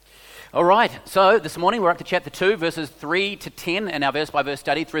All right, so this morning we're up to chapter 2, verses 3 to 10 in our verse-by-verse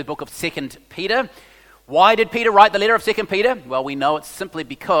study through the book of 2 Peter. Why did Peter write the letter of 2 Peter? Well, we know it's simply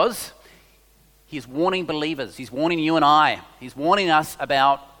because he's warning believers. He's warning you and I. He's warning us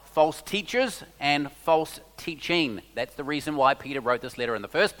about false teachers and false teaching. That's the reason why Peter wrote this letter in the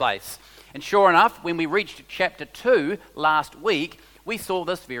first place. And sure enough, when we reached chapter 2 last week, we saw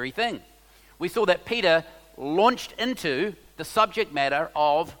this very thing. We saw that Peter launched into the subject matter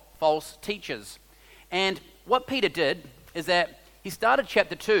of false teachers. And what Peter did is that he started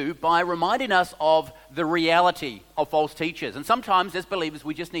chapter 2 by reminding us of the reality of false teachers. And sometimes as believers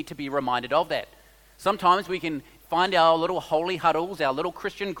we just need to be reminded of that. Sometimes we can find our little holy huddles, our little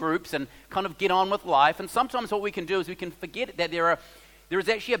Christian groups, and kind of get on with life. And sometimes what we can do is we can forget that there is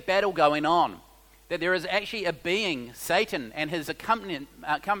actually a battle going on. That there is actually a being, Satan, and his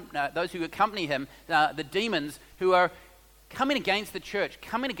those who accompany him, the demons, who are coming against the church,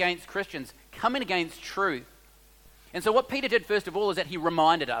 coming against Christians, coming against truth. And so what Peter did first of all is that he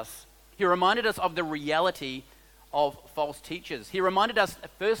reminded us. He reminded us of the reality of false teachers. He reminded us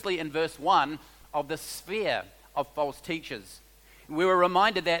firstly in verse 1 of the sphere of false teachers. We were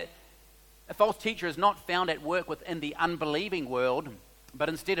reminded that a false teacher is not found at work within the unbelieving world, but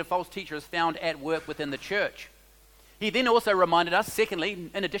instead a false teacher is found at work within the church. He then also reminded us, secondly,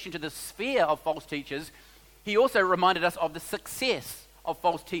 in addition to the sphere of false teachers, he also reminded us of the success of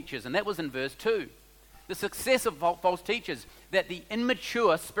false teachers, and that was in verse 2. The success of false teachers, that the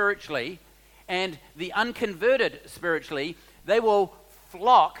immature spiritually and the unconverted spiritually, they will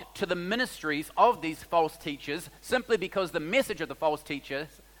flock to the ministries of these false teachers simply because the message of the false teachers,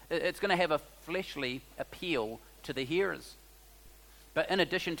 it's going to have a fleshly appeal to the hearers. But in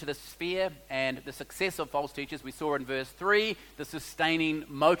addition to the sphere and the success of false teachers, we saw in verse 3 the sustaining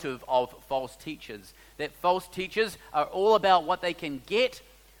motive of false teachers. That false teachers are all about what they can get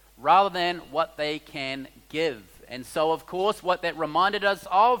rather than what they can give. And so, of course, what that reminded us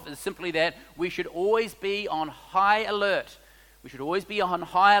of is simply that we should always be on high alert. We should always be on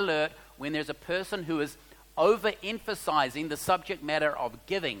high alert when there's a person who is overemphasizing the subject matter of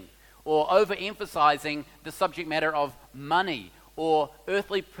giving, or overemphasizing the subject matter of money, or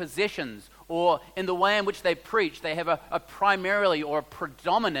earthly possessions, or in the way in which they preach, they have a primarily or a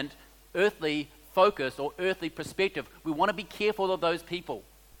predominant earthly focus or earthly perspective. We want to be careful of those people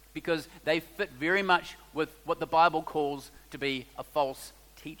because they fit very much with what the Bible calls to be a false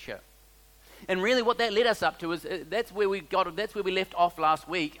teacher. And really what that led us up to is that's where we left off last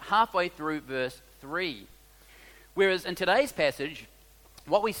week, halfway through verse 3. Whereas in today's passage,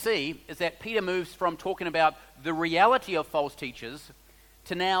 what we see is that Peter moves from talking about the reality of false teachers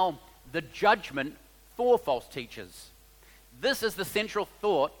to now the judgment for false teachers. This is the central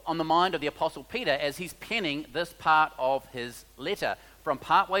thought on the mind of the Apostle Peter as he's penning this part of his letter, from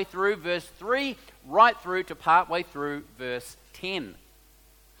partway through verse 3 right through to partway through verse 10.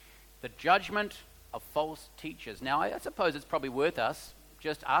 The judgment of false teachers. Now, I suppose it's probably worth us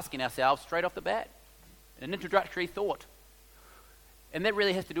just asking ourselves straight off the bat an introductory thought. And that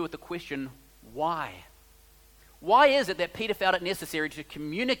really has to do with the question, why? Why is it that Peter felt it necessary to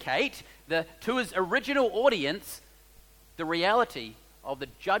communicate to his original audience the reality of the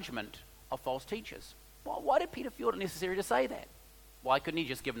judgment of false teachers? Well, why did Peter feel it necessary to say that? Why couldn't he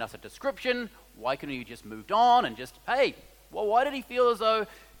just given us a description? Why couldn't he just moved on and just, why did he feel as though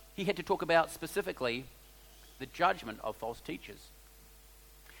he had to talk about specifically the judgment of false teachers?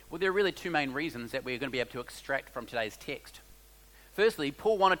 Well, there are really two main reasons that we're going to be able to extract from today's text. Firstly,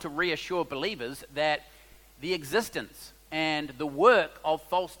 Paul wanted to reassure believers that the existence and the work of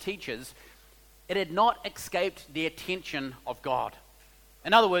false teachers, it had not escaped the attention of God.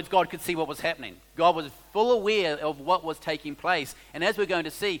 In other words, God could see what was happening. God was full aware of what was taking place. And as we're going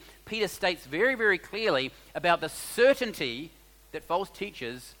to see, Peter states very, very clearly about the certainty that false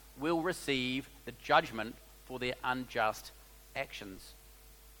teachers will receive the judgment for their unjust actions.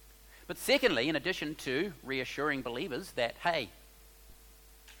 But secondly, in addition to reassuring believers that,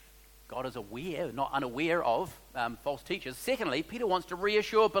 God is aware, not unaware of false teachers. Secondly, Peter wants to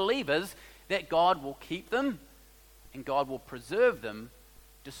reassure believers that God will keep them and God will preserve them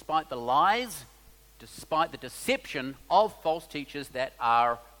despite the lies, despite the deception of false teachers that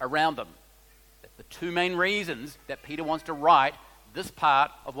are around them. That's the two main reasons that Peter wants to write this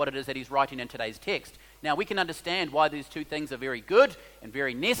part of what it is that he's writing in today's text. Now, we can understand why these two things are very good and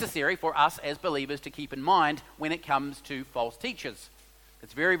very necessary for us as believers to keep in mind when it comes to false teachers.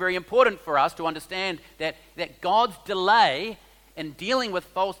 It's very, very important for us to understand that God's delay in dealing with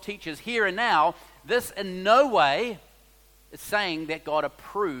false teachers here and now, this in no way is saying that God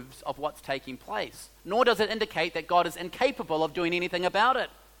approves of what's taking place, nor does it indicate that God is incapable of doing anything about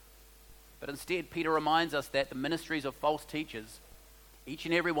it. But instead, Peter reminds us that the ministries of false teachers, each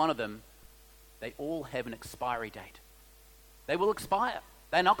and every one of them, they all have an expiry date. They will expire.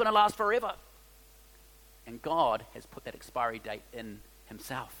 They're not going to last forever. And God has put that expiry date in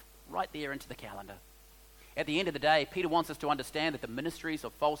himself, right there into the calendar. At the end of the day, Peter wants us to understand that the ministries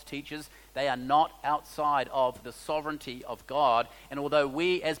of false teachers, they are not outside of the sovereignty of God. And although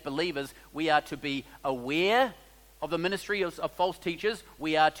we as believers, we are to be aware of the ministry of false teachers,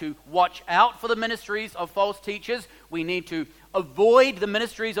 we are to watch out for the ministries of false teachers, we need to avoid the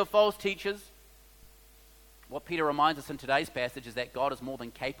ministries of false teachers. What Peter reminds us in today's passage is that God is more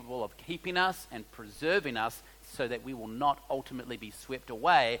than capable of keeping us and preserving us so that we will not ultimately be swept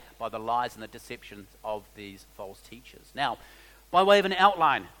away by the lies and the deceptions of these false teachers. Now, by way of an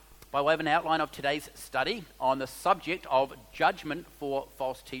outline of today's study on the subject of judgment for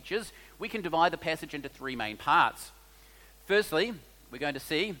false teachers, we can divide the passage into three main parts. Firstly, we're going to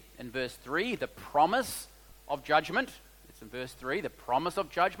see in verse 3 the promise of judgment. It's in verse 3, the promise of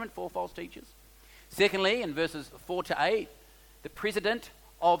judgment for false teachers. Secondly, in verses 4 to 8, the precedent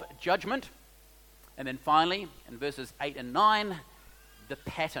of judgment. And then finally, in verses 8 and 9, the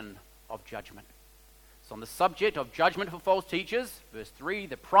pattern of judgment. So on the subject of judgment for false teachers, verse 3,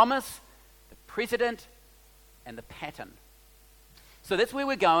 the promise, the precedent, and the pattern. So that's where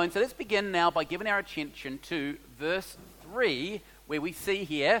we're going. So let's begin now by giving our attention to verse 3, where we see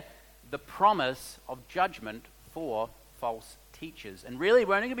here the promise of judgment for false teachers. And really,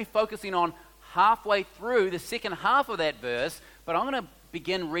 we're only going to be focusing on halfway through the second half of that verse, but I'm going to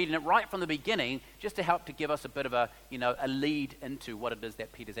begin reading it right from the beginning just to help to give us a bit of a lead into what it is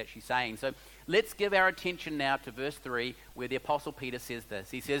that Peter's actually saying. So let's give our attention now to verse 3, where the Apostle Peter says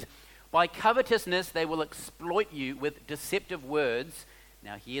this. He says, "By covetousness they will exploit you with deceptive words."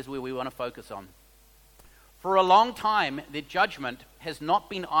 Now here's where we want to focus on. "For a long time their judgment has not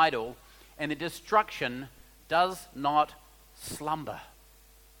been idle, and their destruction does not slumber."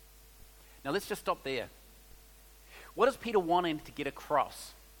 Now let's just stop there. What is Peter wanting to get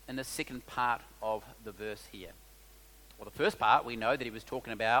across in the second part of the verse here? Well, the first part, we know that he was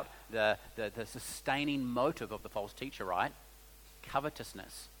talking about the sustaining motive of the false teacher, right?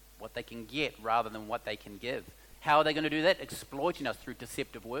 Covetousness, what they can get rather than what they can give. How are they going to do that? Exploiting us through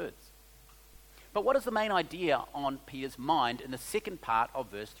deceptive words. But what is the main idea on Peter's mind in the second part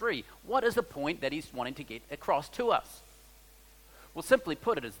of verse 3? What is the point that he's wanting to get across to us? Well, simply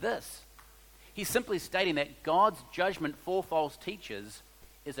put, it is this. He's simply stating that God's judgment for false teachers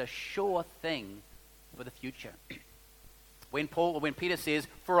is a sure thing for the future. When Peter says,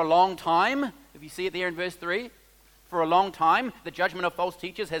 "for a long time," if you see it there in verse 3, "for a long time, the judgment of false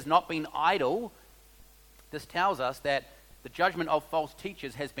teachers has not been idle," this tells us that the judgment of false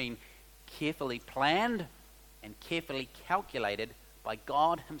teachers has been carefully planned and carefully calculated by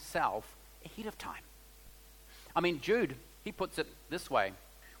God himself ahead of time. I mean, Jude, he puts it this way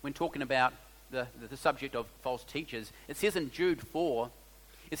when talking about the subject of false teachers. It says in Jude 4,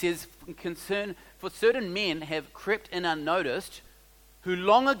 it says, "Concern for certain men have crept in unnoticed, who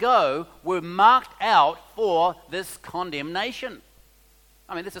long ago were marked out for this condemnation."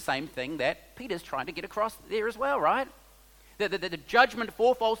 I mean, that's the same thing that Peter's trying to get across there as well, right? The judgment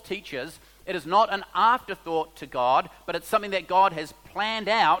for false teachers, it is not an afterthought to God, but it's something that God has planned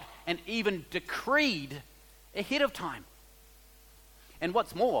out and even decreed ahead of time. And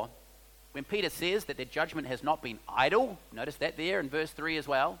what's more, when Peter says that their judgment has not been idle, notice that there in verse 3 as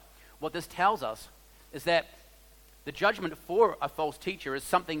well, what this tells us is that the judgment for a false teacher is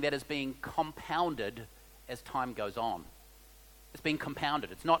something that is being compounded as time goes on. It's being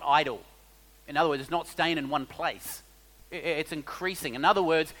compounded. It's not idle. In other words, it's not staying in one place. It's increasing. In other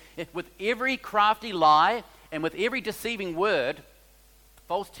words, with every crafty lie and with every deceiving word,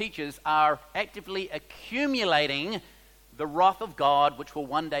 false teachers are actively accumulating the wrath of God, which will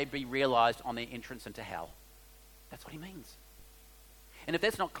one day be realized on their entrance into hell. That's what he means. And if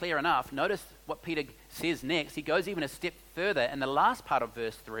that's not clear enough, notice what Peter says next. He goes even a step further in the last part of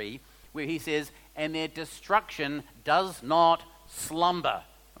verse 3, where he says, "And their destruction does not slumber."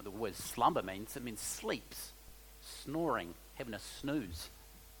 What the word slumber means, it means sleeps, snoring, having a snooze.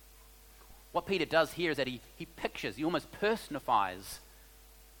 What Peter does here is that he pictures, he almost personifies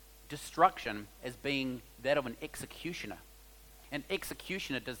destruction as being that of an executioner. An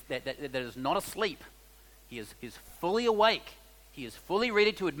executioner that is not asleep. He is fully awake. He is fully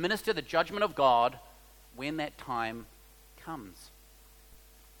ready to administer the judgment of God when that time comes.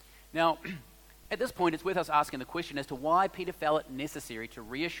 Now, at this point, it's worth us asking the question as to why Peter felt it necessary to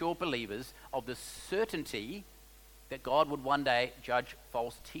reassure believers of the certainty that God would one day judge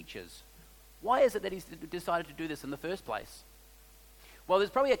false teachers. Why is it that he's decided to do this in the first place? Well, there's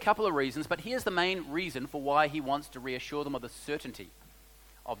probably a couple of reasons, but here's the main reason for why he wants to reassure them of the certainty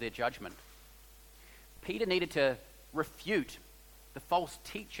of their judgment. Peter needed to refute the false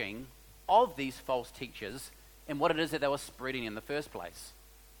teaching of these false teachers and what it is that they were spreading in the first place.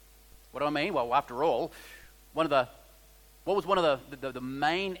 What do I mean? Well, after all, what was one of the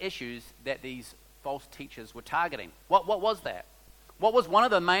main issues that these false teachers were targeting? What was that? What was one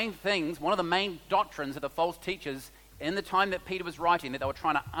of the main things, one of the main doctrines of the false teachers in the time that Peter was writing that they were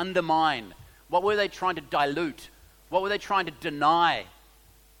trying to undermine? What were they trying to dilute? What were they trying to deny?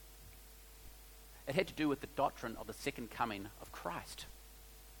 It had to do with the doctrine of the second coming of Christ.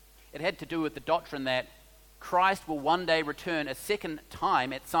 It had to do with the doctrine that Christ will one day return a second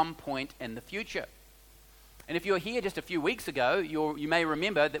time at some point in the future. And if you were here just a few weeks ago, you may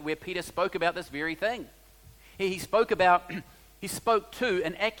remember that where Peter spoke about this very thing. He spoke to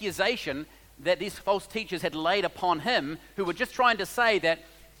an accusation that these false teachers had laid upon him, who were just trying to say that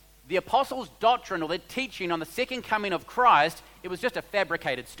the apostles' doctrine or their teaching on the second coming of Christ, it was just a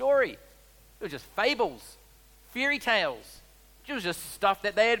fabricated story. It was just fables, fairy tales. It was just stuff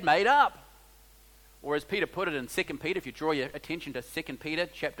that they had made up. Or as Peter put it in 2 Peter, if you draw your attention to 2 Peter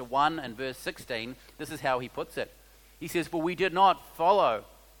chapter 1 and verse 16, this is how he puts it. He says, "For we did not follow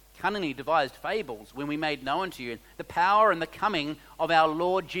cunningly devised fables when we made known to you the power and the coming of our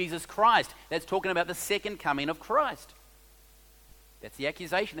Lord Jesus Christ." That's talking about the second coming of Christ. That's the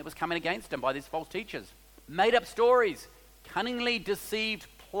accusation that was coming against him by these false teachers. Made up stories, cunningly deceived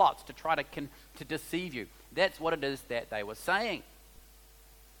plots to try to deceive you. That's what it is that they were saying.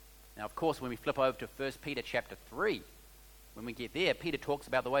 Now, of course, when we flip over to 1 Peter chapter 3, when we get there, Peter talks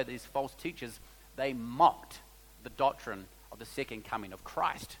about the way that these false teachers, they mocked the doctrine of the second coming of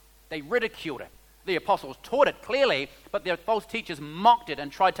Christ. They ridiculed it. The apostles taught it clearly, but the false teachers mocked it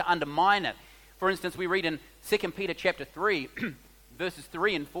and tried to undermine it. For instance, we read in 2 Peter chapter 3, verses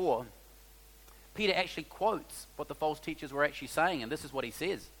 3 and 4, Peter actually quotes what the false teachers were actually saying, and this is what he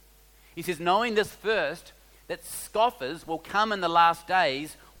says. He says, "Knowing this first, that scoffers will come in the last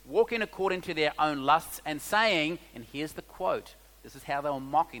days, walking according to their own lusts and saying," and here's the quote, this is how they were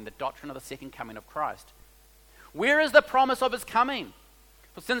mocking the doctrine of the second coming of Christ, "Where is the promise of his coming?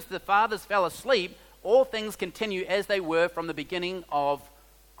 For since the fathers fell asleep, all things continue as they were from the beginning of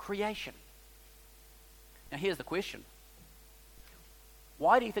creation." Now here's the question.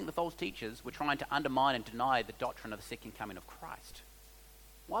 Why do you think the false teachers were trying to undermine and deny the doctrine of the second coming of Christ?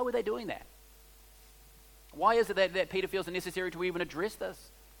 Why were they doing that? Why is it that Peter feels it necessary to even address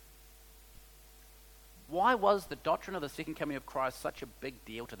this? Why was the doctrine of the second coming of Christ such a big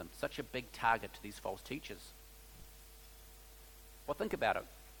deal to them, such a big target to these false teachers? Well, think about it.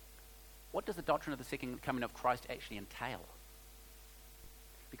 What does the doctrine of the second coming of Christ actually entail?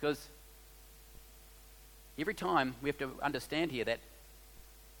 Because every time we have to understand here that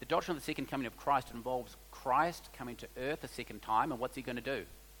the doctrine of the second coming of Christ involves Christ coming to earth a second time, and what's he going to do?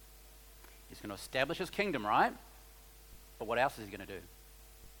 He's going to establish his kingdom, right? But what else is he going to do?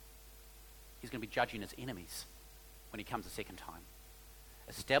 He's going to be judging his enemies when he comes a second time.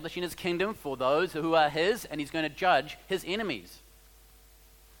 Establishing his kingdom for those who are his, and he's going to judge his enemies.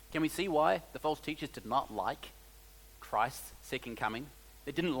 Can we see why the false teachers did not like Christ's second coming?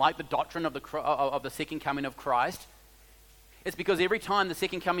 They didn't like the doctrine of the second coming of Christ. It's because every time the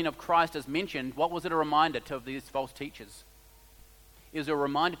second coming of Christ is mentioned, what was it a reminder to these false teachers? It was a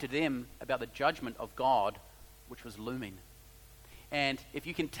reminder to them about the judgment of God which was looming. And if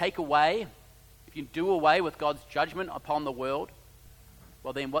you can if you do away with God's judgment upon the world,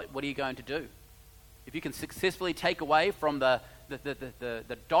 well then what are you going to do? If you can successfully take away from the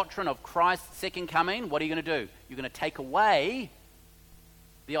doctrine of Christ's second coming, what are you going to do? You're going to take away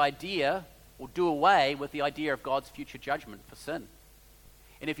the idea, or do away with the idea of God's future judgment for sin.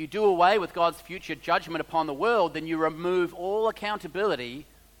 And if you do away with God's future judgment upon the world, then you remove all accountability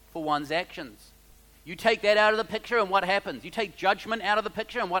for one's actions. You take that out of the picture, and what happens? You take judgment out of the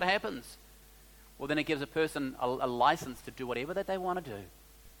picture, and what happens? Well, then it gives a person a license to do whatever that they want to do.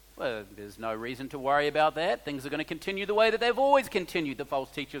 Well, there's no reason to worry about that. Things are going to continue the way that they've always continued, the false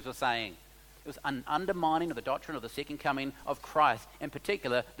teachers are saying. It was an undermining of the doctrine of the second coming of Christ, in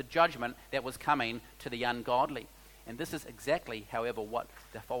particular, the judgment that was coming to the ungodly. And this is exactly, however, what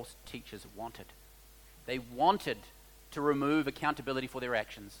the false teachers wanted. They wanted to remove accountability for their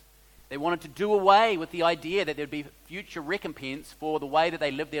actions. They wanted to do away with the idea that there'd be future recompense for the way that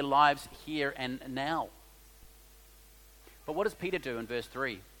they lived their lives here and now. But what does Peter do in verse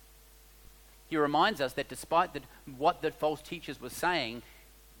 3? He reminds us that despite what the false teachers were saying,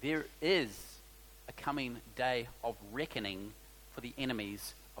 there is a coming day of reckoning for the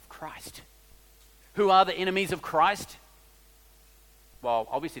enemies of Christ. Who are the enemies of Christ? Well,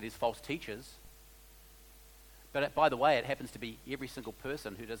 obviously there's false teachers. But by the way, it happens to be every single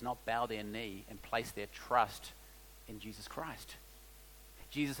person who does not bow their knee and place their trust in Jesus Christ.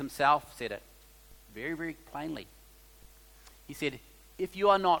 Jesus himself said it very, very plainly. He said, if you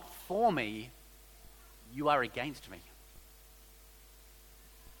are not for me, you are against me.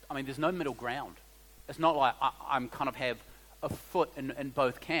 I mean, there's no middle ground. It's not like I'm kind of have a foot in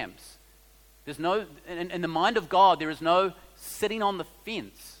both camps. There's no, in the mind of God, there is no sitting on the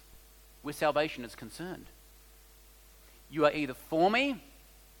fence where salvation is concerned. You are either for me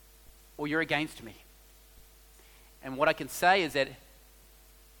or you're against me. And what I can say is that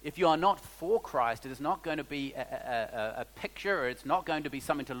if you are not for Christ, it is not going to be a picture, or it's not going to be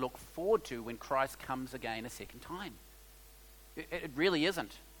something to look forward to when Christ comes again a second time. It really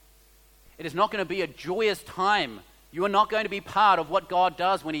isn't. It is not going to be a joyous time. You are not going to be part of what God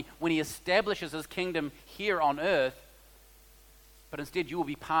does when he establishes his kingdom here on earth, but instead you will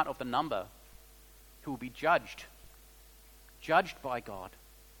be part of the number who will be judged by God,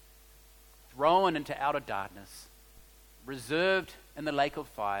 thrown into outer darkness, reserved in the lake of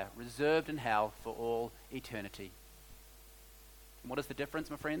fire, reserved in hell for all eternity. And what is the difference,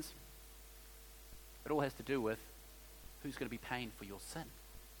 my friends? It all has to do with who's going to be paying for your sin.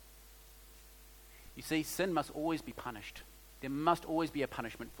 You see, sin must always be punished. There must always be a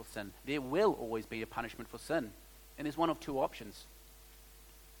punishment for sin. There will always be a punishment for sin. And there's one of two options.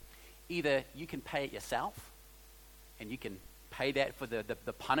 Either you can pay it yourself, and you can pay that for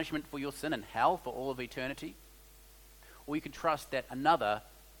the punishment for your sin in hell for all of eternity, or you can trust that another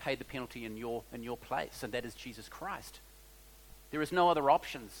paid the penalty in your place, and that is Jesus Christ. There is no other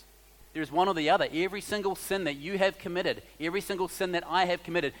options. There is one or the other. Every single sin that you have committed, every single sin that I have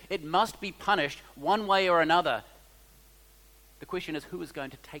committed, it must be punished one way or another. The question is, who is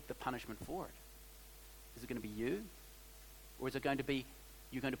going to take the punishment for it? Is it going to be you? Or is it going to be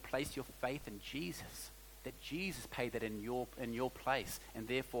you're going to place your faith in Jesus? That Jesus paid that in your place and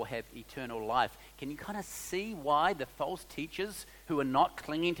therefore have eternal life. Can you kind of see why the false teachers who are not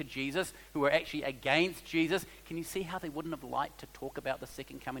clinging to Jesus, who are actually against Jesus, can you see how they wouldn't have liked to talk about the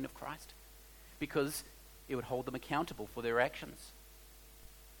second coming of Christ? Because it would hold them accountable for their actions.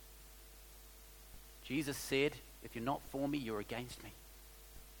 Jesus said, if you're not for me, you're against me.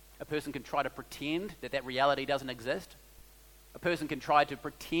 A person can try to pretend that reality doesn't exist. A person can try to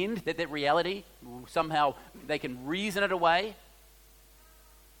pretend that reality, somehow they can reason it away.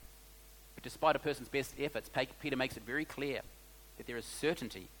 But despite a person's best efforts, Peter makes it very clear that there is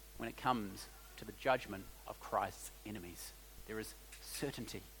certainty when it comes to the judgment of Christ's enemies. There is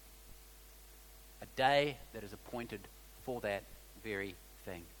certainty. A day that is appointed for that very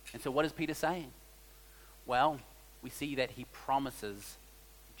thing. And so what is Peter saying? Well, we see that he promises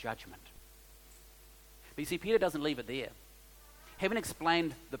judgment. But you see, Peter doesn't leave it there. Having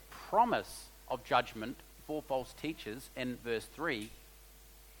explained the promise of judgment for false teachers in verse 3,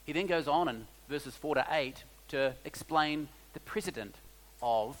 he then goes on in verses 4 to 8 to explain the precedent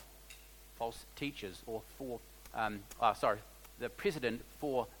of false teachers, or the precedent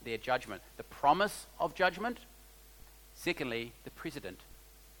for their judgment. The promise of judgment, secondly, the precedent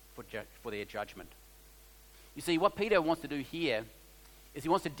for their judgment. You see, what Peter wants to do here is he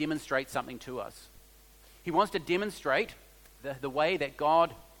wants to demonstrate something to us. He wants to demonstrate the way that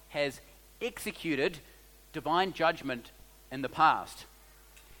God has executed divine judgment in the past.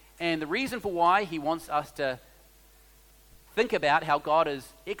 And the reason for why he wants us to think about how God has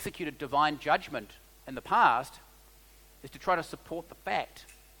executed divine judgment in the past is to try to support the fact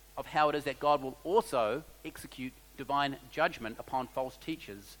of how it is that God will also execute divine judgment upon false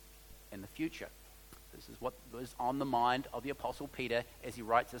teachers in the future. This is what was on the mind of the Apostle Peter as he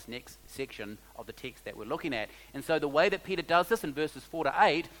writes this next section of the text that we're looking at. And so the way that Peter does this in verses 4 to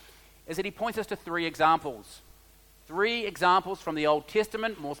 8 is that he points us to three examples. Three examples from the Old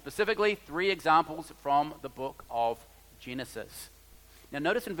Testament, more specifically, three examples from the book of Genesis. Now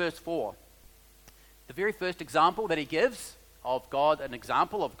notice in verse 4, the very first example that he gives of God, an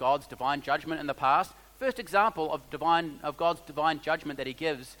example of God's divine judgment in the past, first example of God's divine judgment that he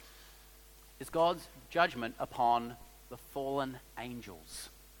gives is God's judgment upon the fallen angels,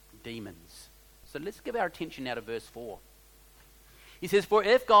 demons. So let's give our attention now to verse 4. He says, "For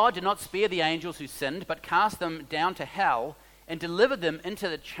if God did not spare the angels who sinned, but cast them down to hell and delivered them into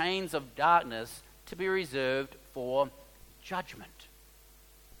the chains of darkness to be reserved for judgment."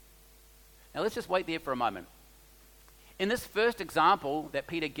 Now let's just wait there for a moment. In this first example that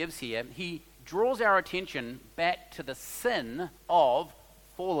Peter gives here, he draws our attention back to the sin of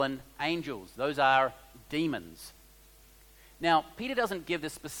fallen angels. Those are demons. Now, Peter doesn't give the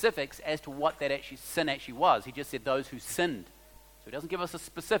specifics as to what that sin actually was. He just said those who sinned. So he doesn't give us the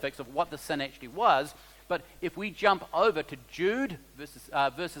specifics of what the sin actually was. But if we jump over to Jude,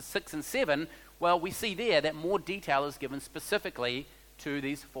 verses 6 and 7, well, we see there that more detail is given specifically to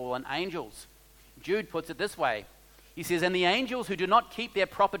these fallen angels. Jude puts it this way. He says, "And the angels who do not keep their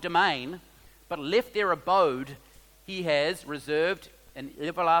proper domain, but left their abode, he has reserved in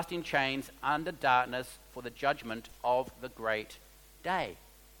everlasting chains under darkness for the judgment of the great day."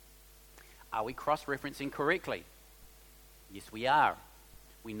 Are we cross-referencing correctly? Yes, we are.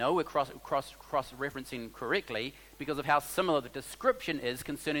 We know we're cross-referencing correctly because of how similar the description is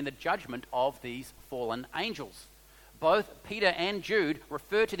concerning the judgment of these fallen angels. Both Peter and Jude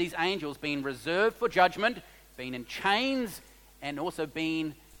refer to these angels being reserved for judgment, being in chains, and also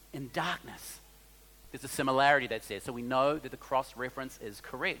being in darkness. There's a similarity that's there, so we know that the cross-reference is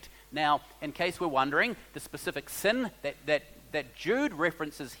correct. Now, in case we're wondering, the specific sin that Jude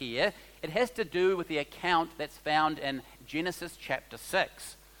references here, it has to do with the account that's found in Genesis chapter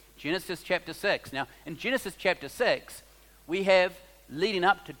 6. Genesis chapter 6. Now, in Genesis chapter 6, we have, leading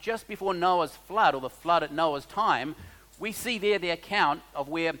up to just before Noah's flood, or the flood at Noah's time, we see there the account of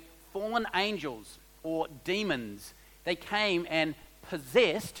where fallen angels, or demons, they came and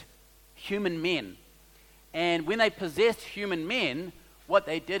possessed human men. And when they possessed human men, what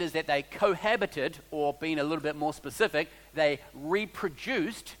they did is that they cohabited, or being a little bit more specific, they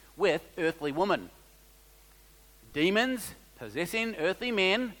reproduced with earthly women. Demons possessing earthly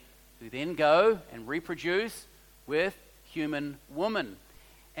men who then go and reproduce with human women.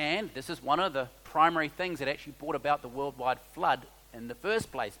 And this is one of the primary things that actually brought about the worldwide flood in the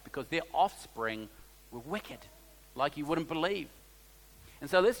first place, because their offspring were wicked, like you wouldn't believe. And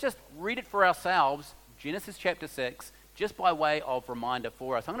so let's just read it for ourselves, Genesis chapter 6, just by way of reminder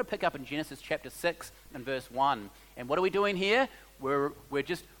for us. I'm going to pick up in Genesis chapter 6 and verse 1. And what are we doing here? We're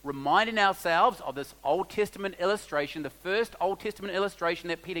just reminding ourselves of this Old Testament illustration, the first Old Testament illustration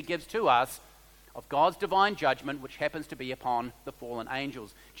that Peter gives to us of God's divine judgment, which happens to be upon the fallen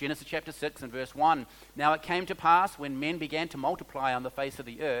angels. Genesis chapter 6 and verse 1. "Now it came to pass, when men began to multiply on the face of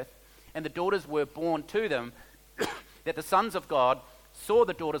the earth, and the daughters were born to them, that the sons of God saw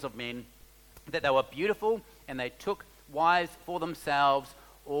the daughters of men, that they were beautiful, and they took wives for themselves,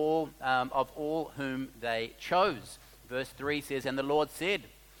 of all whom they chose." Verse 3 says, "And the Lord said,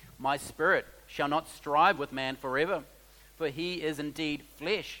 My spirit shall not strive with man forever, for he is indeed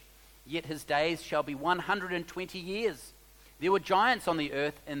flesh, yet his days shall be 120 years. There were giants on the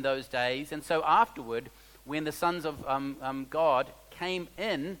earth in those days, and so afterward, when the sons of God came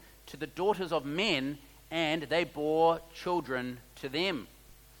in to the daughters of men, and they bore children to them.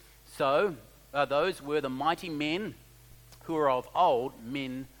 So those were the mighty men who were of old,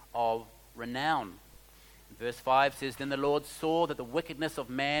 men of renown." Verse 5 says, "Then the Lord saw that the wickedness of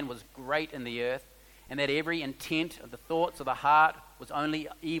man was great in the earth, and that every intent of the thoughts of the heart was only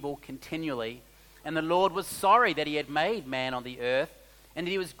evil continually. And the Lord was sorry that he had made man on the earth, and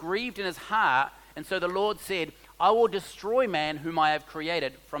that he was grieved in his heart. And so the Lord said, I will destroy man whom I have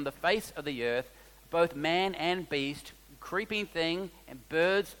created from the face of the earth, both man and beast, creeping thing and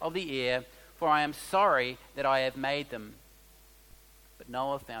birds of the air, for I am sorry that I have made them. But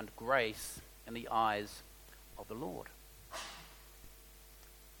Noah found grace in the eyes of the Lord."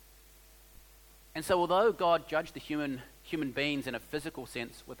 And so although God judged the human beings in a physical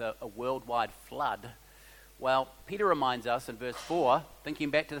sense with a worldwide flood, well, Peter reminds us in verse 4,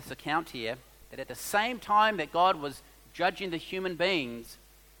 thinking back to this account here, that at the same time that God was judging the human beings,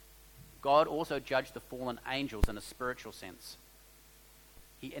 God also judged the fallen angels in a spiritual sense.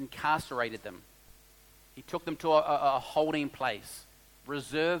 He incarcerated them. He took them to a holding place,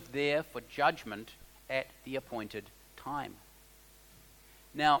 reserved there for judgment at the appointed time.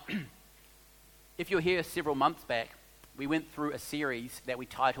 Now, if you're here several months back, we went through a series that we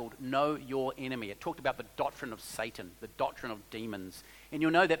titled Know Your Enemy. It talked about the doctrine of Satan, the doctrine of demons. And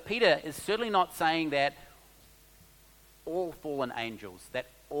you'll know that Peter is certainly not saying that all fallen angels, that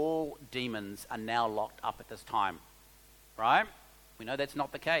all demons are now locked up at this time, right? We know that's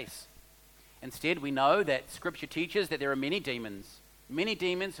not the case. Instead, we know that Scripture teaches that there are many demons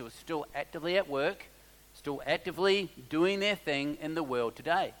who are still actively at work, still actively doing their thing in the world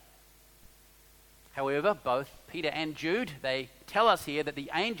today. However, both Peter and Jude, they tell us here that the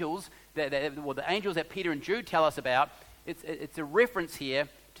angels, the angels that Peter and Jude tell us about, it's a reference here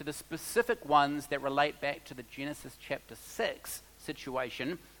to the specific ones that relate back to the Genesis chapter 6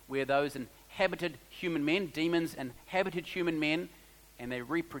 situation, where those inhabited human men, demons inhabited human men, and they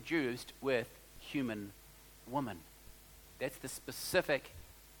reproduced with human women. That's the specific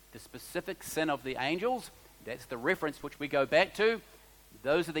sin of the angels. That's the reference which we go back to.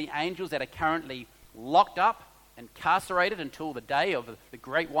 Those are the angels that are currently locked up incarcerated until the day of the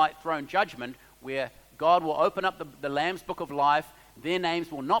great white throne judgment, where God will open up the Lamb's book of life. Their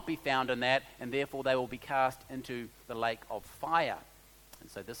names will not be found in that, and therefore they will be cast into the lake of fire. And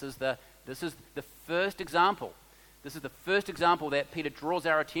so this is the first example. This is the first example that Peter draws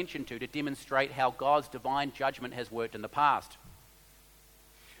our attention to demonstrate how God's divine judgment has worked in the past.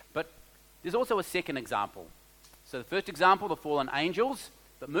 But there's also a second example. So the first example, the fallen angels.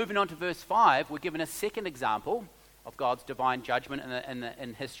 But moving on to verse 5, we're given a second example of God's divine judgment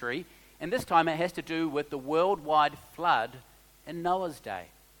in history. And this time it has to do with the worldwide flood in Noah's day.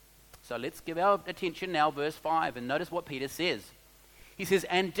 So let's give our attention now, verse 5, and notice what Peter says. He says,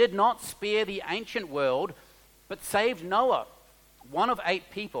 "And did not spare the ancient world, but saved Noah, one of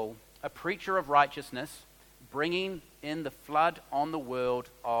 8 people, a preacher of righteousness, bringing in the flood on the world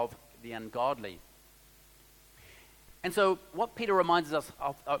of the ungodly." And so what Peter reminds us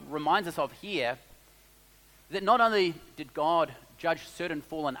of here, that not only did God judge certain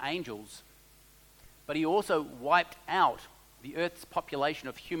fallen angels, but he also wiped out the earth's population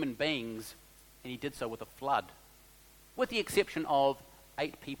of human beings, and he did so with a flood, with the exception of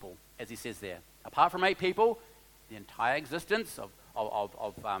 8 people, as he says there. Apart from 8 people, the entire existence of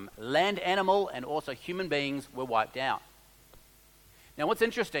land, animal, and also human beings were wiped out. Now what's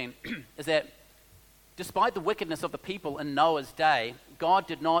interesting is that despite the wickedness of the people in Noah's day, God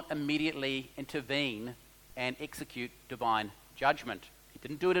did not immediately intervene and execute divine judgment. He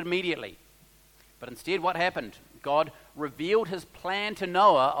didn't do it immediately. But instead, what happened? God revealed his plan to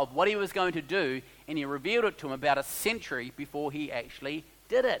Noah of what he was going to do, and he revealed it to him about a century before he actually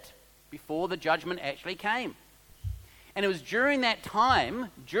did it, before the judgment actually came. And it was during that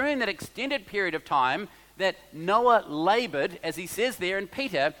time, during that extended period of time, that Noah labored, as he says there in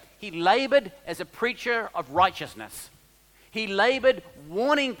Peter, he labored as a preacher of righteousness. He labored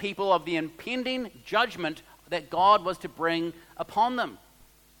warning people of the impending judgment that God was to bring upon them.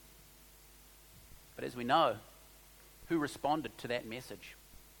 But as we know, who responded to that message?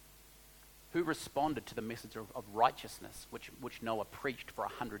 Who responded to the message of righteousness which Noah preached for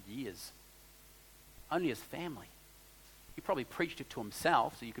 100 years? Only his family. He probably preached it to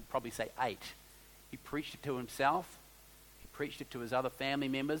himself, so you could probably say 8. He preached it to himself, he preached it to his other family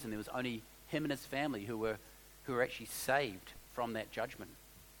members, and there was only him and his family who were actually saved from that judgment.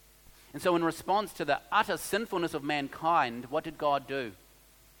 And so in response to the utter sinfulness of mankind, what did God do?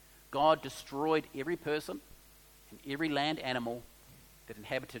 God destroyed every person and every land animal that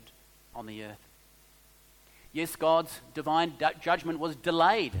inhabited on the earth. Yes, God's divine judgment was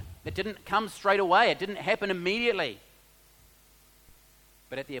delayed. It didn't come straight away. It didn't happen immediately.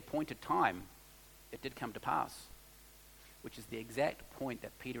 But at the appointed time, it did come to pass, which is the exact point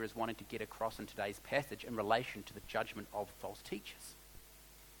that Peter is wanting to get across in today's passage in relation to the judgment of false teachers.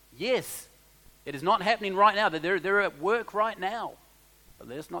 Yes, it is not happening right now. They're at work right now. But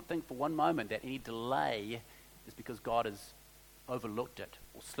let us not think for one moment that any delay is because God has overlooked it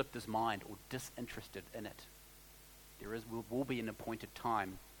or slipped his mind or disinterested in it. There will be an appointed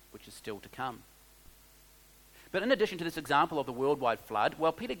time which is still to come. But in addition to this example of the worldwide flood,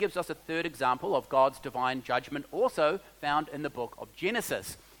 well, Peter gives us a third example of God's divine judgment, also found in the book of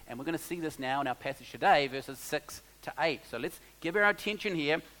Genesis. And we're going to see this now in our passage today, verses 6 to 8. So let's give our attention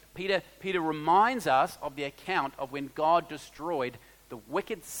here. Peter reminds us of the account of when God destroyed the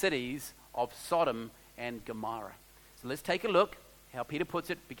wicked cities of Sodom and Gomorrah. So let's take a look how Peter puts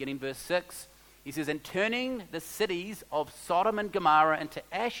it, beginning verse 6. He says, "And turning the cities of Sodom and Gomorrah into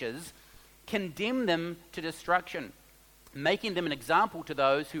ashes, condemned them to destruction, making them an example to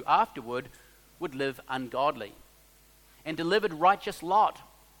those who afterward would live ungodly. And delivered righteous Lot,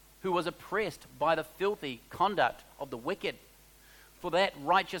 who was oppressed by the filthy conduct of the wicked. For that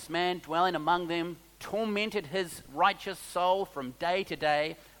righteous man dwelling among them tormented his righteous soul from day to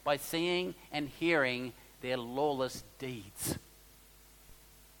day by seeing and hearing their lawless deeds."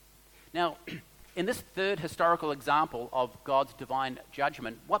 Now, in this third historical example of God's divine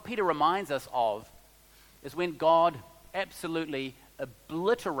judgment, what Peter reminds us of is when God absolutely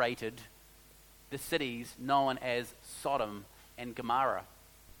obliterated the cities known as Sodom and Gomorrah.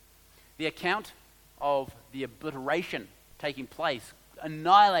 The account of the obliteration taking place,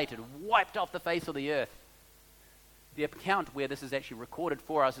 annihilated, wiped off the face of the earth. The account where this is actually recorded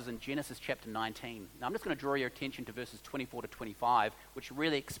for us is in Genesis chapter 19. Now I'm just going to draw your attention to verses 24 to 25, which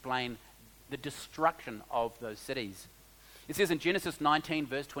really explain the destruction of those cities. It says in Genesis 19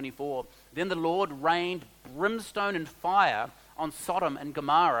 verse 24, "Then the Lord rained brimstone and fire on Sodom and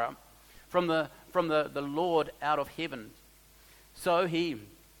Gomorrah from the Lord out of heaven. So he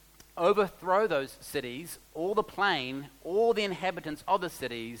overthrew those cities, all the plain, all the inhabitants of the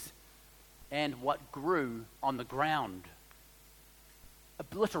cities, and what grew on the ground.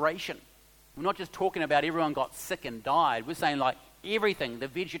 Obliteration. We're not just talking about everyone got sick and died. We're saying like everything, the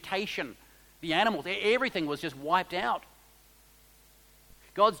vegetation, the animals, everything was just wiped out.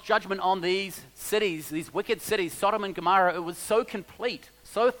 God's judgment on these cities, these wicked cities, Sodom and Gomorrah, it was so complete,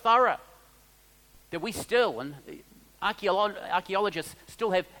 so thorough, that we still, and archaeologists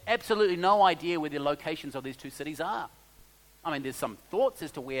still have absolutely no idea where the locations of these two cities are. I mean, there's some thoughts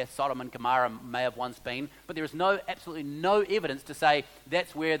as to where Sodom and Gomorrah may have once been, but there is absolutely no evidence to say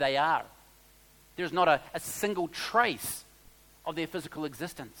that's where they are. There's not a single trace of their physical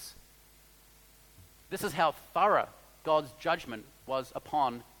existence. This is how thorough God's judgment was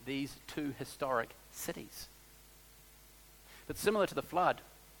upon these two historic cities. But similar to the flood,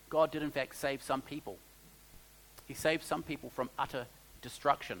 God did in fact save some people. He saved some people from utter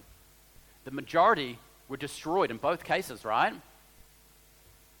destruction. The majority were destroyed in both cases, right?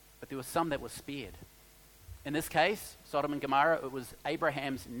 But there were some that were spared. In this case, Sodom and Gomorrah, it was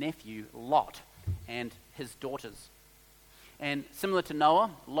Abraham's nephew, Lot, and his daughters. And similar to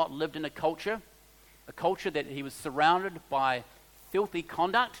Noah, Lot lived in a culture that he was surrounded by filthy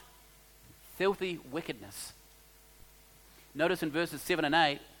conduct, filthy wickedness. Notice in verses 7 and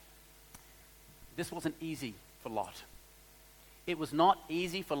 8, this wasn't easy for Lot. It was not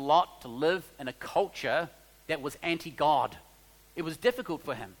easy for Lot to live in a culture that was anti-God. It was difficult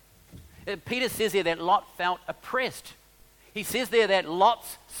for him. Peter says here that Lot felt oppressed. He says there that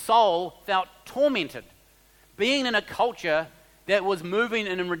Lot's soul felt tormented, being in a culture that was moving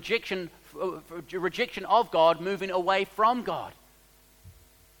in rejection of God, moving away from God.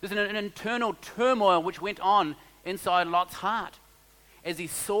 There's an internal turmoil which went on inside Lot's heart as he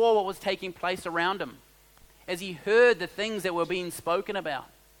saw what was taking place around him, as he heard the things that were being spoken about.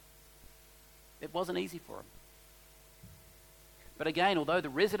 It wasn't easy for him. But again, although the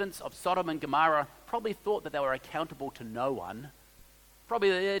residents of Sodom and Gomorrah probably thought that they were accountable to no one, probably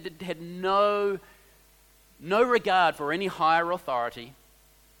they had no regard for any higher authority,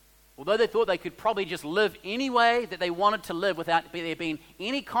 although they thought they could probably just live any way that they wanted to live without there being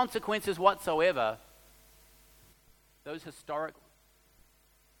any consequences whatsoever, those historic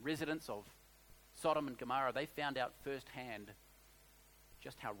residents of Sodom and Gomorrah, they found out firsthand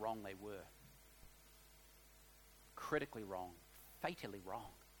just how wrong they were. Critically wrong, fatally wrong.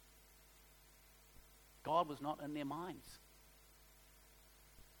 God was not in their minds.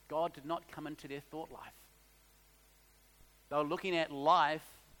 God did not come into their thought life. They were looking at life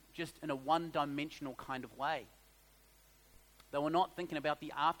just in a one-dimensional kind of way. They were not thinking about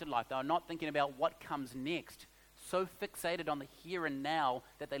the afterlife. They were not thinking about what comes next. So fixated on the here and now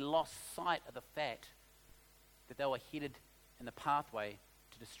that they lost sight of the fact that they were headed in the pathway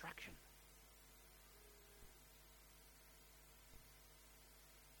to destruction.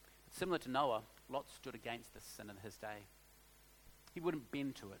 Similar to Noah, Lot stood against this sin in his day. He wouldn't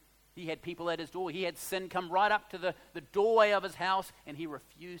bend to it. He had people at his door. He had sin come right up to the doorway of his house, and he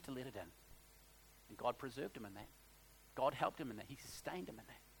refused to let it in. And God preserved him in that. God helped him in that. He sustained him in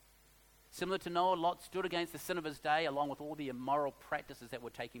that. Similar to Noah, Lot stood against the sin of his day along with all the immoral practices that were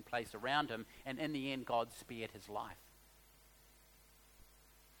taking place around him, and in the end, God spared his life.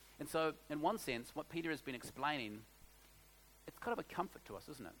 And so, in one sense, what Peter has been explaining, it's kind of a comfort to us,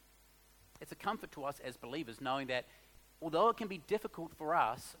 isn't it? It's a comfort to us as believers, knowing that although it can be difficult for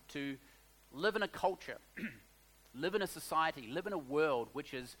us to live in a culture, live in a society, live in a world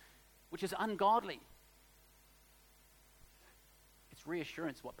which is ungodly, it's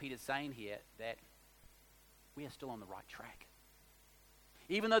reassurance what Peter's saying here that we are still on the right track.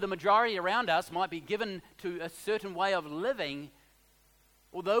 Even though the majority around us might be given to a certain way of living,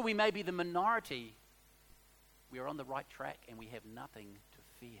 although we may be the minority, we are on the right track and we have nothing to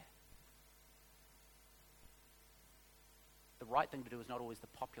fear. The right thing to do is not always the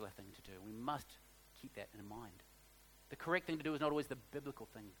popular thing to do. We must keep that in mind. The correct thing to do is not always the biblical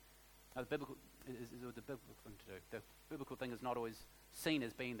thing. The biblical is the biblical thing to do. The biblical thing is not always seen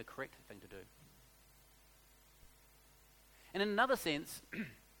as being the correct thing to do. And in another sense,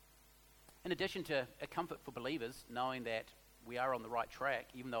 in addition to a comfort for believers, knowing that we are on the right track,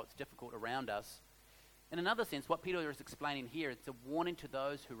 even though it's difficult around us, in another sense, what Peter is explaining here, it's a warning to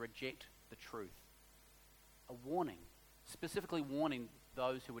those who reject the truth. A warning. Specifically warning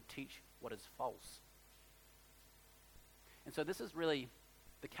those who would teach what is false. And so this is really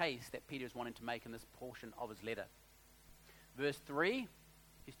the case that Peter is wanting to make in this portion of his letter. Verse 3,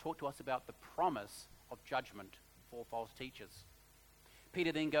 he's talked to us about the promise of judgment for false teachers.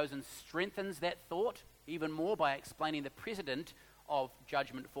 Peter then goes and strengthens that thought even more by explaining the precedent of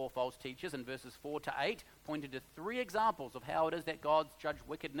judgment for false teachers in verses 4 to 8 pointed to 3 examples of how it is that God's judged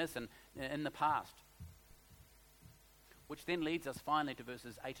wickedness in the past. Which then leads us finally to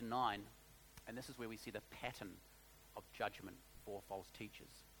verses 8 and 9, and this is where we see the pattern of judgment for false teachers.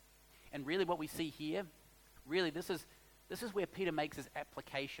 And really what we see here, really this is where Peter makes his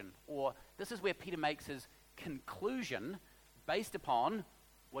application, or this is where Peter makes his conclusion based upon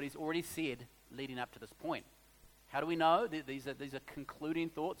what he's already said leading up to this point. How do we know? These are concluding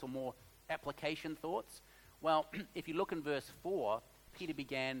thoughts or more application thoughts. Well, if you look in verse 4, Peter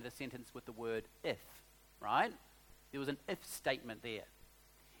began the sentence with the word if, right? There was an if statement there.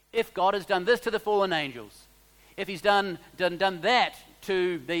 If God has done this to the fallen angels, if he's done that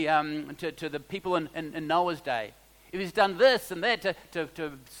to the people in Noah's day, if he's done this and that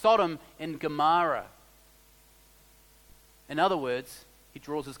to Sodom and Gomorrah. In other words, he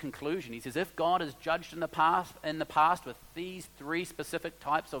draws his conclusion. He says, if God has judged in the past with these 3 specific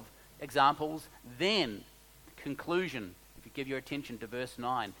types of examples, then, conclusion, if you give your attention to verse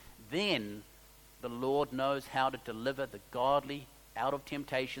 9, then the Lord knows how to deliver the godly out of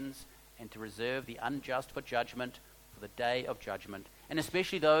temptations and to reserve the unjust for judgment, for the day of judgment, and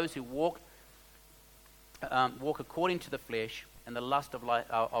especially those who walk according to the flesh and the lust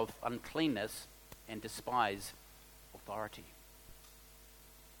of uncleanness and despise authority.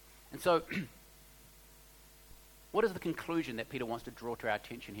 And so, what is the conclusion that Peter wants to draw to our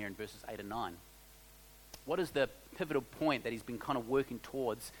attention here in verses 8 and 9? What is the pivotal point that he's been kind of working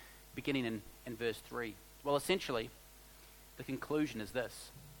towards beginning in verse 3? Well, essentially, the conclusion is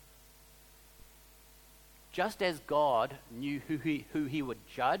this. Just as God knew who he would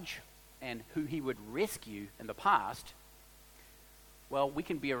judge and who he would rescue in the past, well, we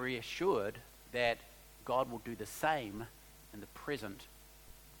can be reassured that God will do the same in the present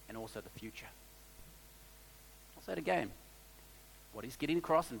and also the future. I'll say it again. What he's getting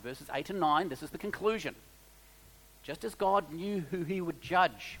across in verses 8 and 9, this is the conclusion. Just as God knew who he would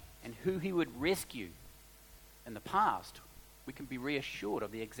judge and who he would rescue in the past, we can be reassured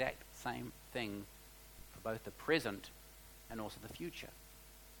of the exact same thing for both the present and also the future.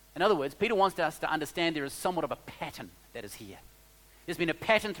 In other words, Peter wants us to understand there is somewhat of a pattern that is here. There's been a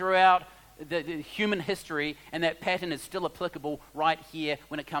pattern throughout the human history, and that pattern is still applicable right here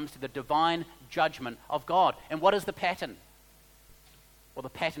when it comes to the divine judgment of God. And what is the pattern? Well, the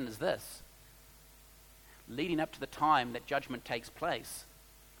pattern is this. Leading up to the time that judgment takes place,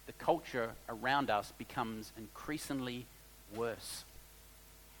 the culture around us becomes increasingly worse.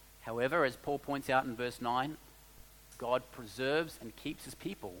 However, as Paul points out in verse 9, God preserves and keeps his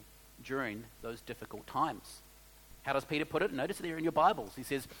people during those difficult times. How does Peter put it? Notice it there in your Bibles. He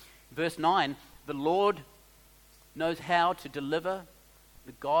says, verse 9, the Lord knows how to deliver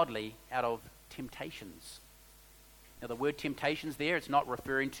the godly out of temptations. Now the word temptations there, it's not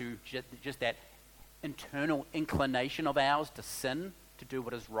referring to just that internal inclination of ours to sin, to do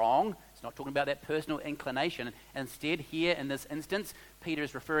what is wrong. It's not talking about that personal inclination. Instead, here in this instance, Peter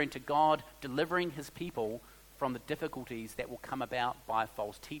is referring to God delivering his people from the difficulties that will come about by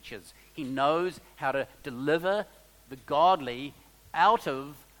false teachers. He knows how to deliver the godly out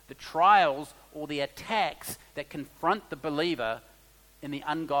of the trials or the attacks that confront the believer in the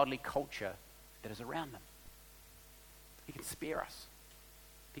ungodly culture that is around them. He can spare us.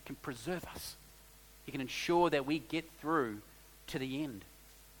 He can preserve us. He can ensure that we get through to the end.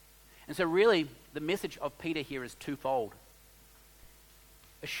 And so really, the message of Peter here is twofold.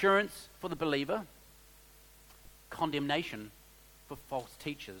 Assurance for the believer, condemnation for false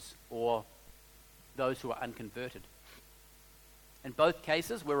teachers or those who are unconverted. In both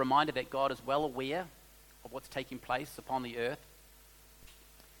cases, we're reminded that God is well aware of what's taking place upon the earth.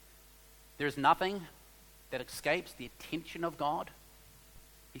 There is nothing that escapes the attention of God.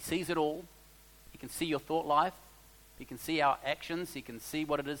 He sees it all. He can see your thought life. He can see our actions. He can see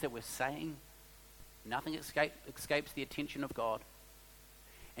what it is that we're saying. Nothing escapes the attention of God.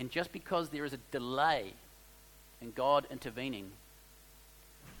 And just because there is a delay in God intervening,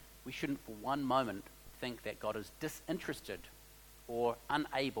 we shouldn't for one moment think that God is disinterested or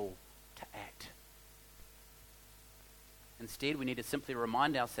unable to act. Instead, we need to simply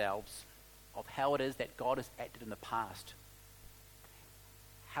remind ourselves of how it is that God has acted in the past.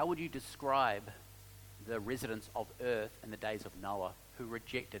 How would you describe the residents of earth in the days of Noah who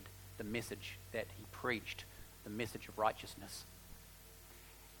rejected the message that he preached, the message of righteousness?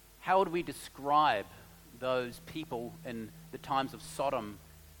 How would we describe those people in the times of Sodom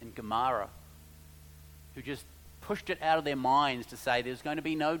and Gomorrah who just pushed it out of their minds to say there's going to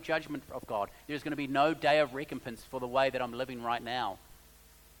be no judgment of God, there's going to be no day of recompense for the way that I'm living right now?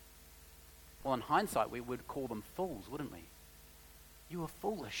 Well, in hindsight, we would call them fools, wouldn't we? You are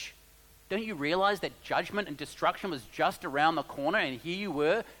foolish. Don't you realize that judgment and destruction was just around the corner, and here you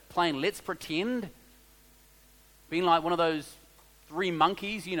were playing let's pretend, being like one of those three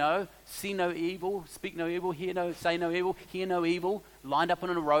monkeys, see no evil, speak no evil, say no evil, hear no evil, lined up in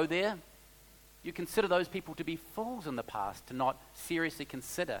a row there. You consider those people to be fools in the past, to not seriously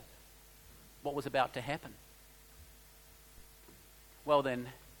consider what was about to happen. Well then,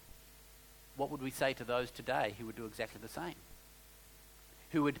 what would we say to those today who would do exactly the same?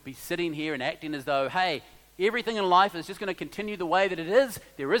 Who would be sitting here and acting as though, hey, everything in life is just going to continue the way that it is.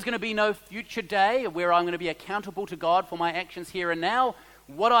 There is going to be no future day where I'm going to be accountable to God for my actions here and now.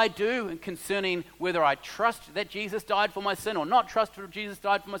 What I do concerning whether I trust that Jesus died for my sin or not trust that Jesus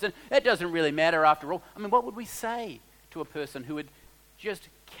died for my sin, it doesn't really matter after all. I mean, what would we say to a person who would just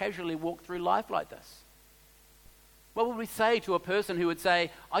casually walk through life like this? What would we say to a person who would say,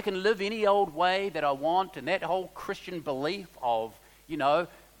 I can live any old way that I want, and that whole Christian belief of,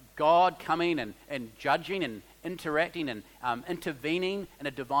 God coming and judging and interacting and intervening in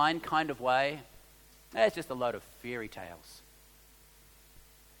a divine kind of way, that's just a load of fairy tales.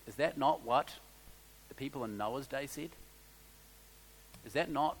 Is that not what the people in Noah's day said? Is that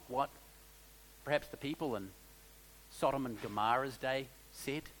not what perhaps the people in Sodom and Gomorrah's day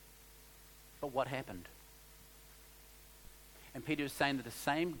said? But what happened? And Peter is saying that the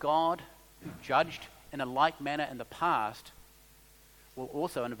same God who judged in a like manner in the past will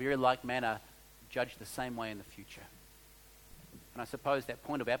also in a very like manner judge the same way in the future. And I suppose that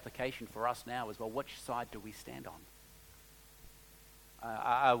point of application for us now is, well, which side do we stand on?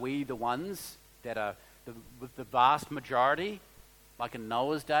 Are we the ones that are with the vast majority, like in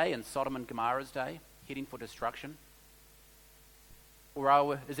Noah's day and Sodom and Gomorrah's day, heading for destruction?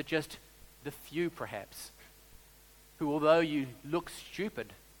 Or is it just the few, perhaps, who, although you look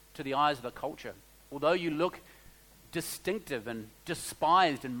stupid to the eyes of the culture, although you look distinctive and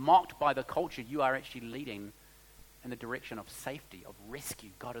despised and mocked by the culture, you are actually leading in the direction of safety, of rescue.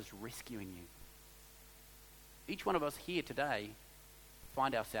 God is rescuing you. Each one of us here today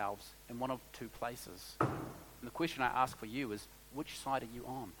find ourselves in one of two places. And the question I ask for you is, which side are you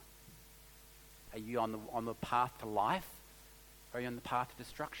on? Are you on the path to life, or are you on the path to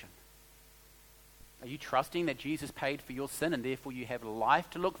destruction? Are you trusting that Jesus paid for your sin and therefore you have life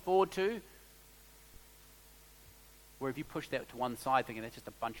to look forward to? Or have you pushed that to one side thinking that's just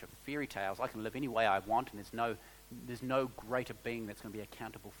a bunch of fairy tales, I can live any way I want and there's no greater being that's going to be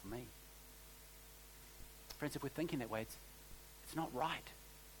accountable for me? Friends, if we're thinking that way, it's not right.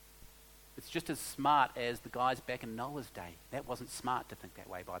 It's just as smart as the guys back in Noah's day. That wasn't smart to think that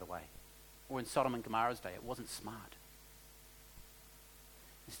way, by the way. Or in Sodom and Gomorrah's day, it wasn't smart.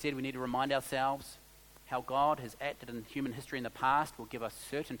 Instead, we need to remind ourselves how God has acted in human history in the past will give us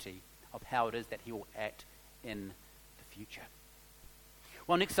certainty of how it is that he will act in the future.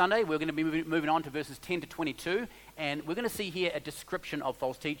 Well, next Sunday, we're going to be moving on to verses 10 to 22, and we're going to see here a description of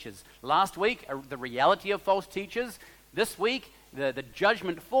false teachers. Last week, the reality of false teachers. This week, the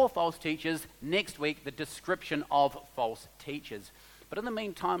judgment for false teachers. Next week, the description of false teachers. But in the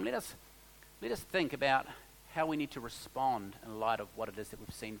meantime, let us think about how we need to respond in light of what it is that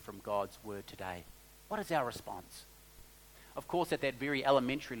we've seen from God's word today. What is our response? Of course, at that very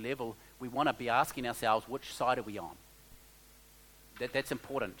elementary level, we want to be asking ourselves, which side are we on? That's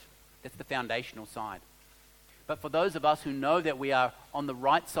important. That's the foundational side. But for those of us who know that we are on the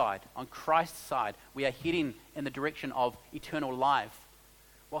right side, on Christ's side, we are heading in the direction of eternal life,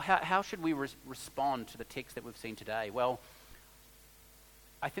 well, how should we respond to the text that we've seen today? Well,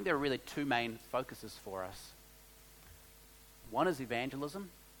 I think there are really two main focuses for us. One is evangelism.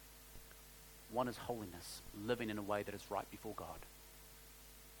 One is holiness, living in a way that is right before God.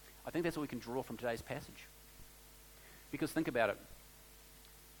 I think that's what we can draw from today's passage. Because think about it.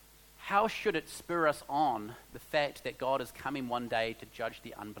 How should it spur us on, the fact that God is coming one day to judge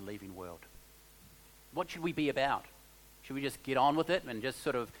the unbelieving world? What should we be about? Should we just get on with it and just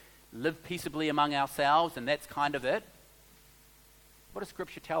sort of live peaceably among ourselves and that's kind of it? What does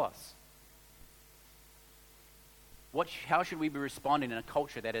Scripture tell us? How should we be responding in a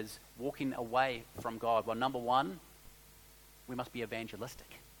culture that is walking away from God? Well, number one, we must be evangelistic.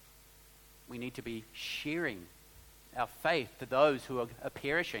 We need to be sharing our faith to those who are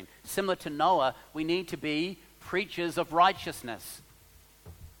perishing. Similar to Noah, we need to be preachers of righteousness,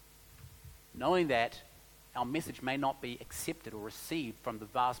 knowing that our message may not be accepted or received from the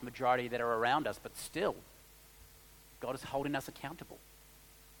vast majority that are around us, but still, God is holding us accountable.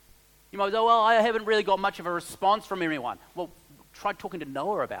 You might say, well, I haven't really got much of a response from anyone. Well, try talking to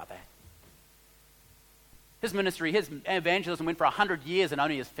Noah about that. His ministry, his evangelism went for 100 years and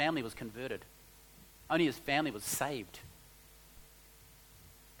only his family was converted. Only his family was saved.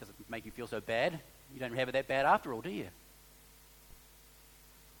 make you feel so bad. You don't have it that bad after all, do you?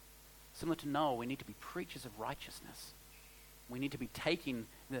 Similar to Noah, we need to be preachers of righteousness. We need to be taking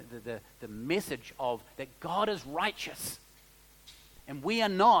the message of that God is righteous. And we are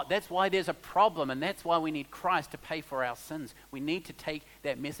not. That's why there's a problem, and that's why we need Christ to pay for our sins. We need to take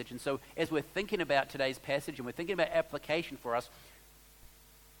that message. And so as we're thinking about today's passage and we're thinking about application for us,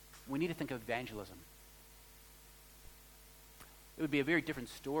 we need to think of evangelism. It would be a very different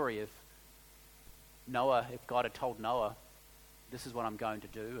story if God had told Noah, this is what I'm going to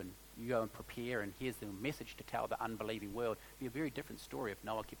do, and you go and prepare, and here's the message to tell the unbelieving world. It would be a very different story if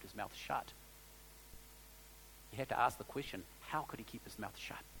Noah kept his mouth shut. You have to ask the question, how could he keep his mouth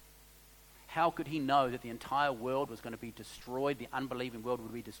shut? How could he know that the entire world was going to be destroyed, the unbelieving world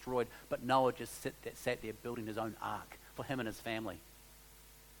would be destroyed, but Noah just sat there building his own ark for him and his family?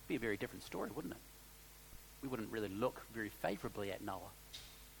 It'd be a very different story, wouldn't it? We wouldn't really look very favorably at Noah.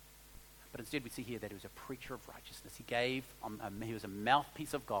 But instead we see here that he was a preacher of righteousness. He was a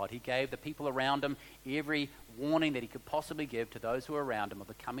mouthpiece of God. He gave the people around him every warning that he could possibly give to those who were around him of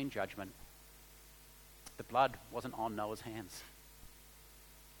the coming judgment. The blood wasn't on Noah's hands.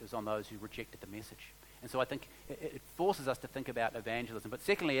 It was on those who rejected the message. And so I think it forces us to think about evangelism. But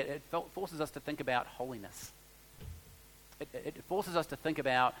secondly, it forces us to think about holiness. It forces us to think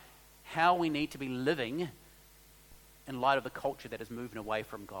about how we need to be living in light of the culture that is moving away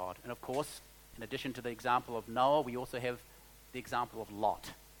from God. And of course, in addition to the example of Noah, we also have the example of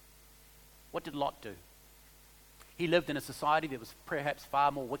Lot. What did Lot do? He lived in a society that was perhaps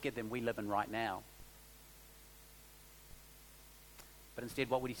far more wicked than we live in right now. But instead,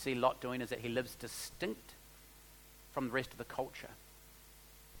 what would he see Lot doing is that he lives distinct from the rest of the culture.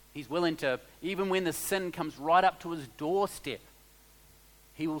 He's willing to, even when the sin comes right up to his doorstep,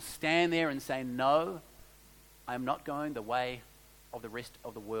 he will stand there and say, no, I am not going the way of the rest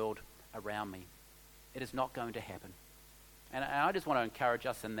of the world around me. It is not going to happen. And I just want to encourage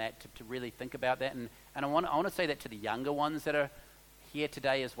us in that, to really think about that. And I want to say that to the younger ones that are here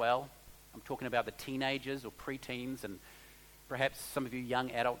today as well. I'm talking about the teenagers or preteens and perhaps some of you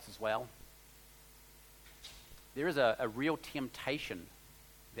young adults as well. There is a real temptation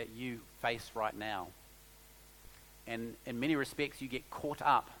that you face right now. And in many respects, you get caught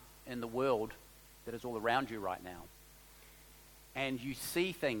up in the world that is all around you right now. And you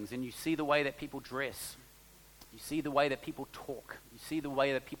see things, and you see the way that people dress. You see the way that people talk. You see the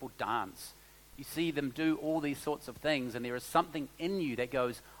way that people dance. You see them do all these sorts of things, and there is something in you that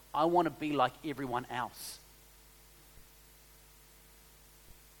goes, I want to be like everyone else.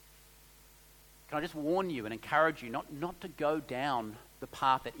 Can I just warn you and encourage you not to go down the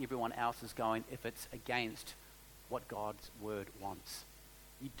path that everyone else is going if it's against what God's word wants.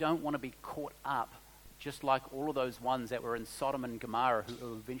 You don't want to be caught up just like all of those ones that were in Sodom and Gomorrah who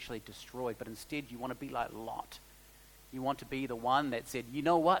were eventually destroyed, but instead you want to be like Lot. You want to be the one that said, you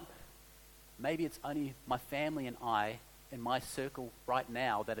know what? Maybe it's only my family and I in my circle right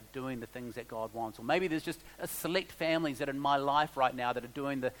now that are doing the things that God wants. Or maybe there's just a select families that are in my life right now that are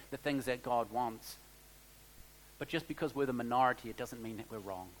doing the things that God wants. But just because we're the minority, it doesn't mean that we're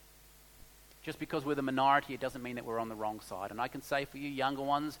wrong. Just because we're the minority, it doesn't mean that we're on the wrong side. And I can say for you younger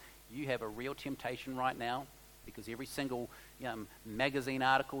ones, you have a real temptation right now, because every single magazine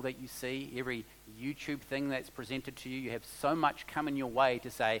article that you see, every YouTube thing that's presented to you, you have so much coming your way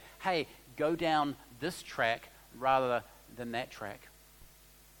to say, hey, go down this track rather than that track.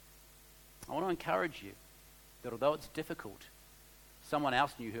 I want to encourage you that although it's difficult, someone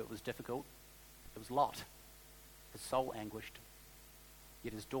else knew who it was difficult. It was Lot. His soul anguished.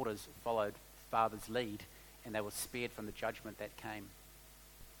 Yet his daughters followed father's lead, and they were spared from the judgment that came.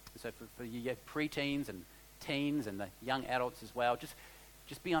 So for you preteens and teens and the young adults as well,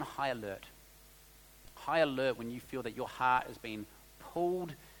 just be on high alert. High alert when you feel that your heart is being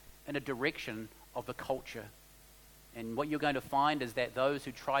pulled in a direction of the culture. And what you're going to find is that those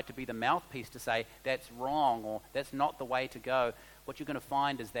who try to be the mouthpiece to say that's wrong or that's not the way to go, what you're going to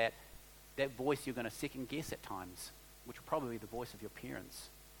find is that voice you're going to second guess at times, which will probably be the voice of your parents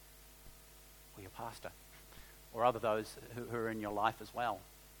or your pastor or other those who are in your life as well.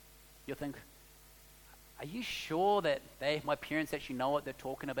 You'll think, are you sure that my parents actually know what they're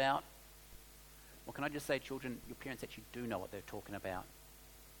talking about? Well, can I just say, children, your parents actually do know what they're talking about.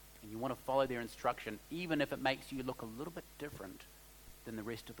 And you want to follow their instruction, even if it makes you look a little bit different than the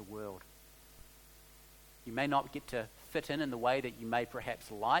rest of the world. You may not get to fit in the way that you may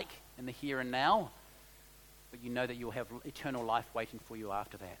perhaps like in the here and now, but you know that you'll have eternal life waiting for you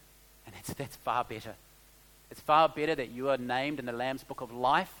after that. And that's far better. It's far better that you are named in the Lamb's Book of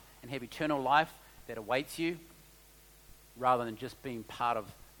Life and have eternal life that awaits you, rather than just being part of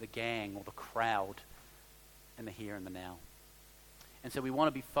the gang or the crowd in the here and the now. And so we want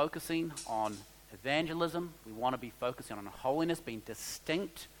to be focusing on evangelism. We want to be focusing on holiness, being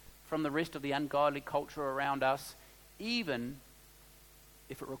distinct from the rest of the ungodly culture around us, even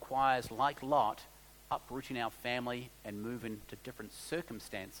if it requires, like Lot, uprooting our family and moving to different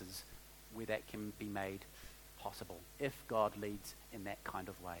circumstances where that can be made possible, if God leads in that kind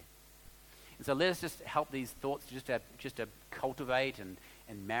of way. And so let us just help these thoughts just to cultivate and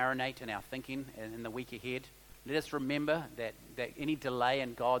marinate in our thinking in the week ahead. Let us remember that any delay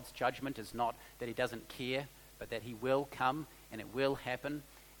in God's judgment is not that he doesn't care, but that he will come and it will happen.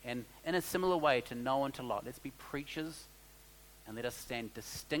 And in a similar way to Noah and to Lot, let's be preachers and let us stand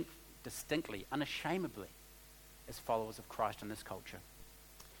distinctly, unashamedly, as followers of Christ in this culture.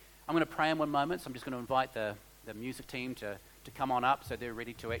 I'm going to pray in one moment, so I'm just going to invite the music team to come on up so they're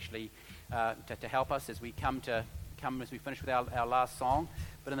ready to actually to help us as we as we finish with our last song.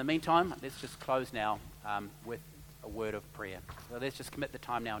 But in the meantime, let's just close now with a word of prayer. So let's just commit the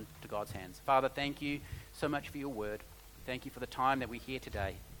time now to God's hands. Father, thank you so much for your word. Thank you for the time that we hear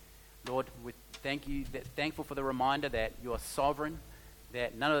today. Lord, we thankful for the reminder that you are sovereign,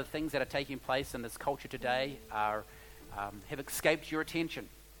 that none of the things that are taking place in this culture today have escaped your attention.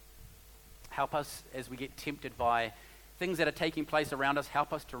 Help us as we get tempted by things that are taking place around us.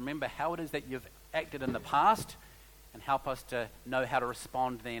 Help us to remember how it is that you've acted in the past, and help us to know how to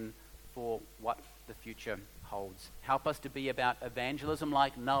respond then for what the future holds. Help us to be about evangelism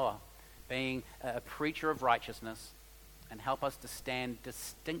like Noah, being a preacher of righteousness, and help us to stand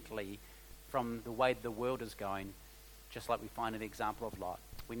distinctly from the way the world is going, just like we find an example of Lot.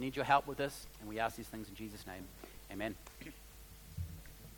 We need your help with this, and we ask these things in Jesus' name. Amen.